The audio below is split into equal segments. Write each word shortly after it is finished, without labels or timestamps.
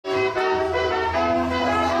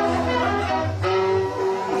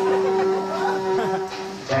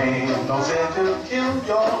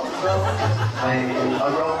your role. Play a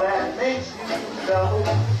role that makes you go.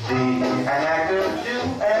 Be an actor, do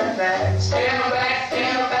an act. Stand back,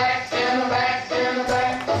 stand back, stand back, stand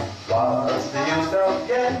back. What's the use of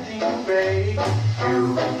getting great?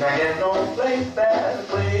 You can't get no place that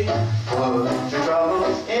way. Put your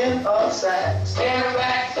troubles in a sack. Stand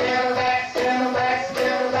back, stand back, stand back,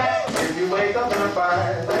 stand back. If you wake up and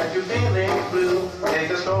find that you're feeling blue, take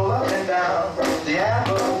a stroll up and down the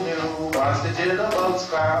avenue. Watch the jitterbugs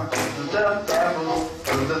climb to the taboo.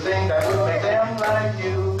 Do the thing that would make them like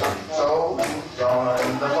you. So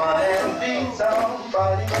join the fun and be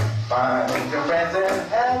somebody. Find your friends and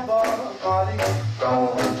have